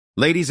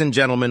Ladies and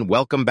gentlemen,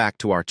 welcome back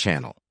to our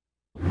channel.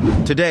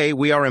 Today,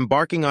 we are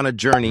embarking on a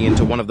journey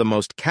into one of the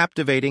most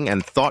captivating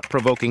and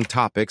thought-provoking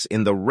topics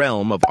in the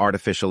realm of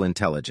artificial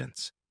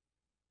intelligence.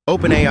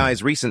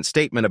 OpenAI's recent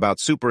statement about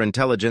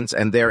superintelligence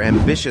and their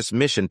ambitious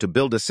mission to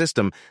build a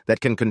system that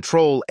can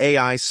control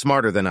AI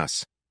smarter than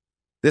us.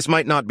 This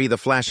might not be the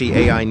flashy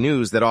AI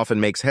news that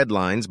often makes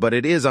headlines, but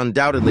it is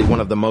undoubtedly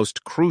one of the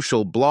most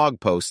crucial blog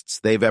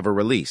posts they've ever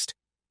released.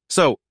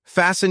 So,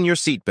 fasten your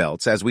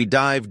seatbelts as we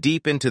dive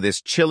deep into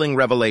this chilling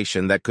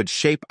revelation that could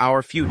shape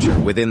our future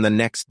within the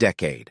next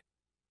decade.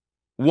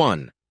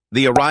 1.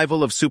 The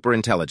arrival of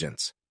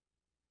superintelligence.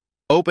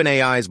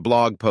 OpenAI's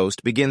blog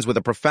post begins with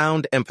a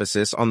profound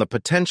emphasis on the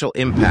potential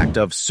impact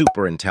of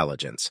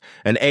superintelligence,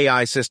 an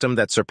AI system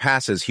that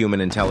surpasses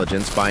human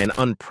intelligence by an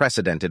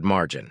unprecedented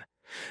margin.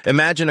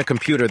 Imagine a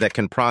computer that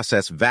can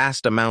process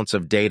vast amounts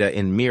of data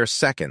in mere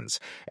seconds,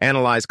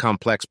 analyze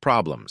complex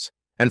problems,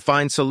 and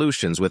find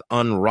solutions with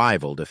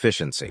unrivaled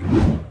efficiency.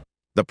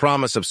 The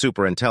promise of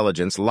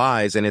superintelligence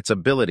lies in its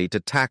ability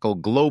to tackle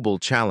global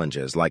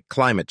challenges like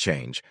climate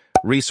change,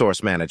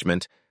 resource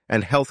management,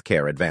 and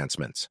healthcare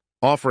advancements,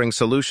 offering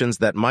solutions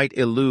that might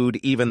elude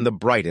even the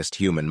brightest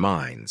human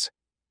minds.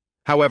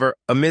 However,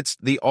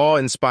 amidst the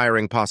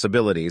awe-inspiring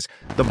possibilities,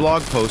 the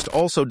blog post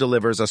also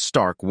delivers a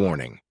stark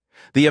warning.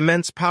 The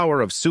immense power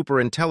of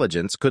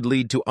superintelligence could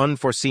lead to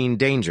unforeseen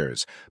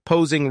dangers,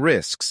 posing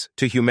risks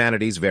to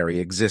humanity's very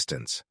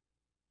existence.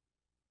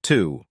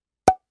 2.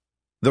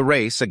 The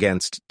race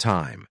against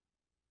time.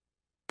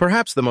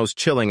 Perhaps the most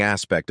chilling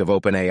aspect of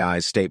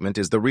OpenAI's statement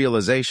is the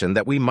realization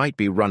that we might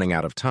be running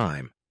out of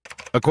time.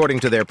 According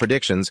to their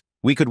predictions,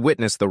 we could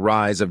witness the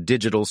rise of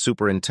digital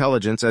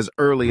superintelligence as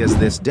early as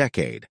this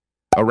decade,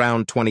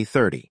 around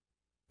 2030.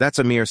 That's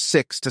a mere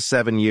 6 to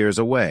 7 years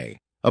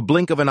away. A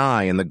blink of an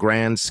eye in the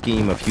grand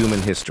scheme of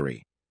human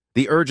history.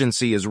 The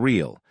urgency is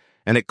real,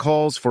 and it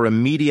calls for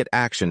immediate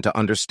action to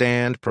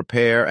understand,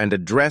 prepare, and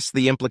address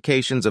the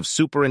implications of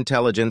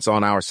superintelligence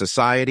on our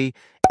society,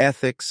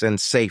 ethics,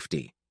 and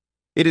safety.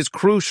 It is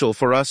crucial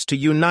for us to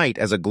unite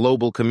as a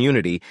global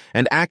community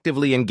and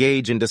actively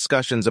engage in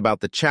discussions about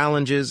the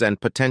challenges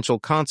and potential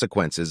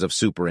consequences of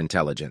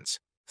superintelligence.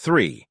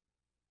 3.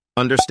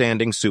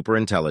 Understanding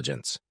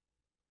superintelligence.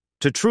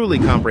 To truly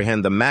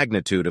comprehend the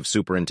magnitude of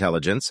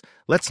superintelligence,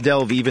 let's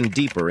delve even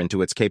deeper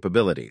into its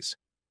capabilities.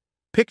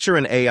 Picture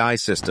an AI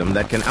system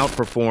that can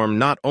outperform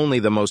not only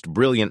the most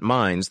brilliant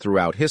minds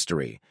throughout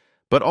history,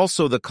 but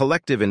also the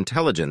collective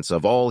intelligence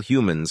of all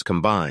humans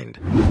combined.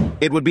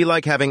 It would be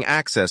like having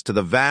access to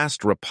the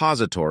vast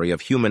repository of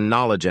human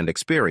knowledge and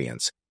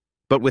experience,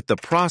 but with the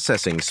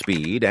processing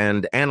speed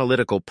and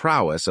analytical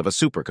prowess of a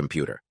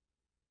supercomputer.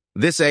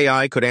 This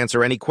AI could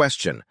answer any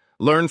question,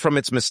 learn from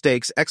its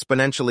mistakes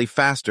exponentially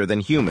faster than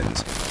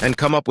humans, and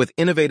come up with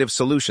innovative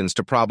solutions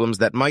to problems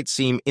that might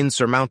seem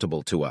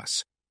insurmountable to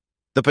us.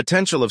 The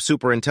potential of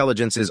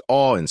superintelligence is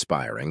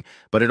awe-inspiring,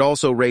 but it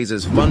also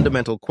raises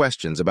fundamental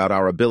questions about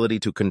our ability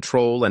to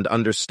control and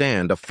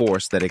understand a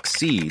force that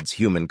exceeds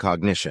human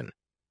cognition.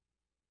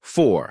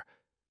 4.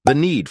 The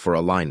need for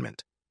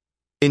alignment.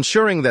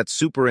 Ensuring that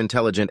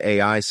superintelligent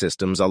AI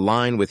systems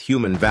align with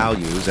human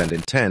values and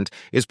intent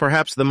is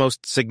perhaps the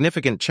most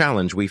significant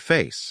challenge we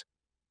face.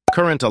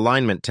 Current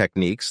alignment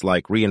techniques,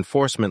 like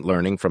reinforcement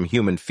learning from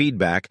human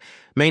feedback,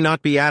 may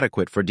not be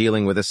adequate for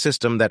dealing with a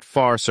system that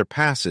far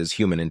surpasses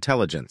human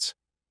intelligence.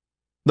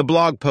 The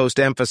blog post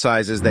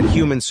emphasizes that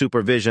human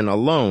supervision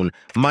alone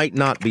might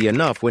not be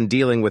enough when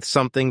dealing with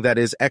something that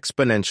is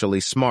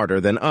exponentially smarter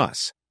than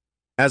us.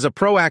 As a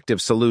proactive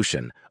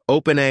solution,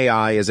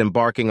 OpenAI is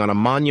embarking on a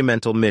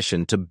monumental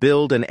mission to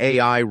build an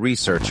AI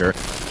researcher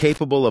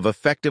capable of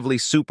effectively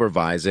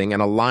supervising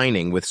and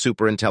aligning with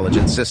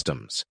superintelligent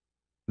systems.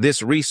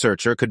 This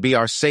researcher could be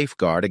our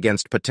safeguard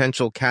against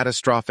potential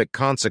catastrophic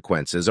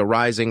consequences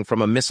arising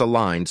from a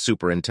misaligned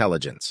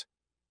superintelligence.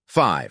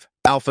 5.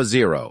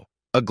 AlphaZero,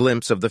 a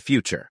glimpse of the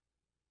future.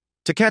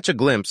 To catch a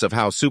glimpse of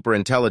how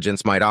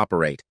superintelligence might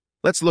operate,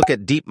 let's look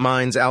at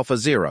DeepMind's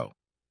AlphaZero.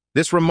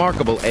 This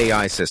remarkable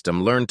AI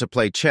system learned to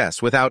play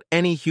chess without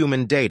any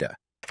human data,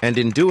 and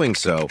in doing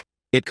so,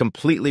 it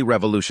completely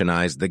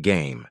revolutionized the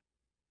game.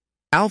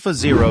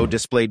 AlphaZero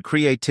displayed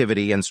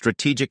creativity and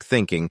strategic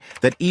thinking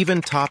that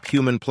even top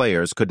human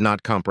players could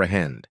not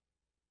comprehend.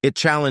 It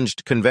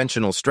challenged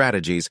conventional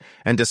strategies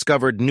and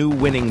discovered new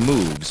winning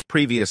moves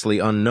previously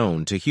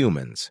unknown to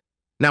humans.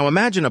 Now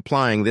imagine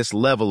applying this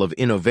level of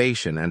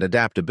innovation and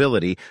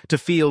adaptability to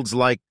fields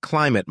like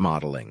climate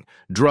modeling,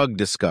 drug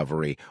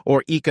discovery,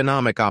 or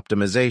economic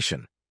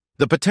optimization.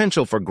 The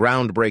potential for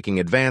groundbreaking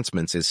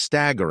advancements is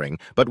staggering,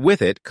 but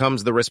with it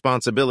comes the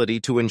responsibility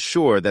to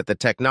ensure that the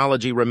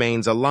technology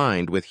remains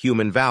aligned with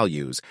human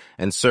values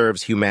and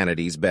serves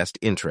humanity's best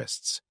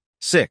interests.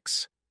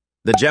 6.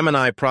 The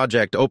Gemini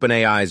Project.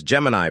 OpenAI's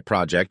Gemini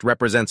Project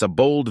represents a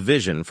bold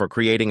vision for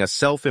creating a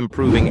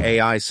self-improving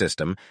AI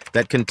system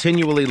that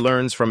continually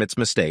learns from its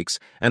mistakes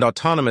and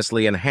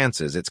autonomously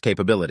enhances its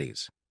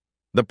capabilities.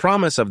 The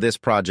promise of this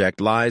project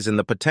lies in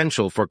the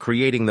potential for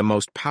creating the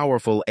most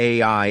powerful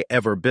AI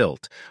ever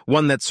built,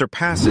 one that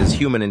surpasses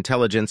human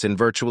intelligence in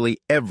virtually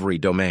every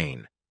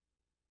domain.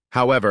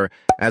 However,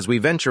 as we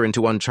venture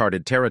into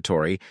uncharted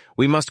territory,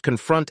 we must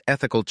confront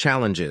ethical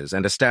challenges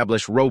and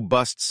establish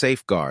robust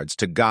safeguards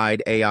to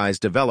guide AI's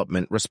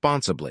development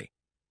responsibly.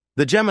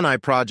 The Gemini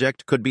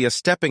Project could be a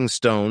stepping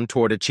stone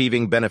toward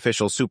achieving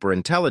beneficial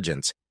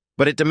superintelligence,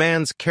 but it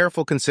demands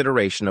careful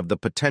consideration of the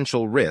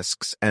potential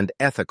risks and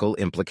ethical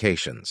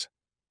implications.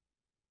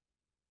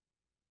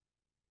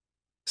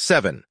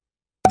 7.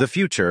 The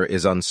future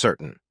is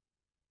uncertain.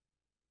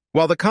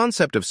 While the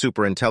concept of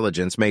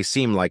superintelligence may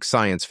seem like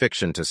science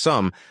fiction to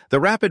some, the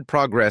rapid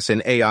progress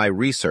in AI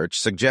research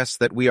suggests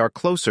that we are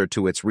closer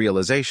to its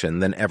realization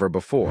than ever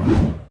before.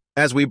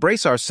 As we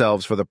brace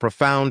ourselves for the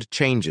profound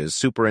changes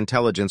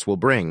superintelligence will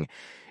bring,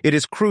 it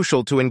is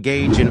crucial to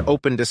engage in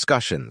open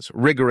discussions,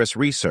 rigorous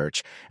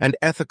research, and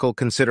ethical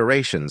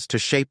considerations to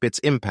shape its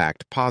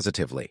impact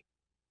positively.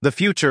 The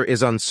future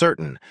is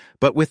uncertain,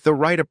 but with the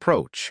right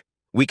approach,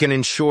 we can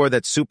ensure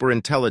that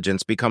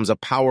superintelligence becomes a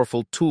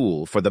powerful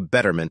tool for the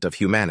betterment of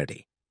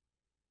humanity.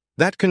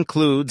 That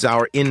concludes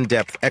our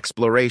in-depth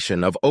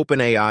exploration of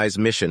OpenAI's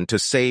mission to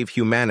save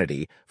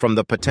humanity from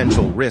the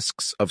potential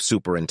risks of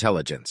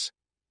superintelligence.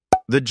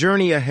 The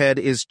journey ahead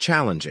is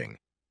challenging,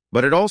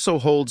 but it also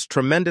holds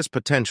tremendous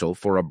potential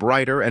for a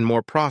brighter and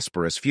more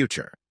prosperous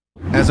future.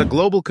 As a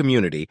global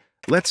community,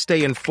 let's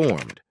stay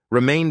informed,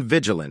 remain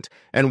vigilant,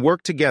 and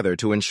work together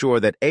to ensure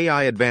that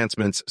AI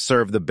advancements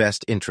serve the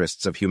best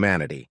interests of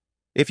humanity.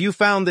 If you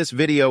found this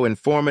video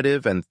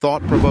informative and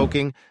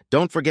thought-provoking,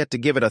 don't forget to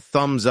give it a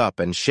thumbs up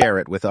and share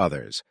it with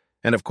others.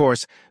 And of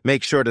course,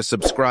 make sure to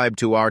subscribe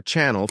to our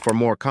channel for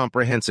more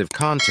comprehensive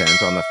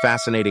content on the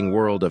fascinating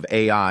world of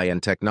AI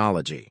and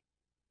technology.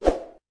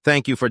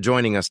 Thank you for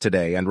joining us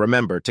today, and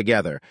remember,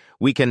 together,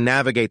 we can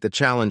navigate the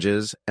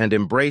challenges and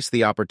embrace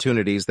the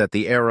opportunities that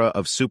the era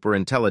of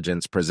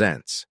superintelligence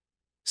presents.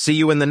 See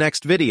you in the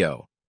next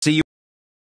video.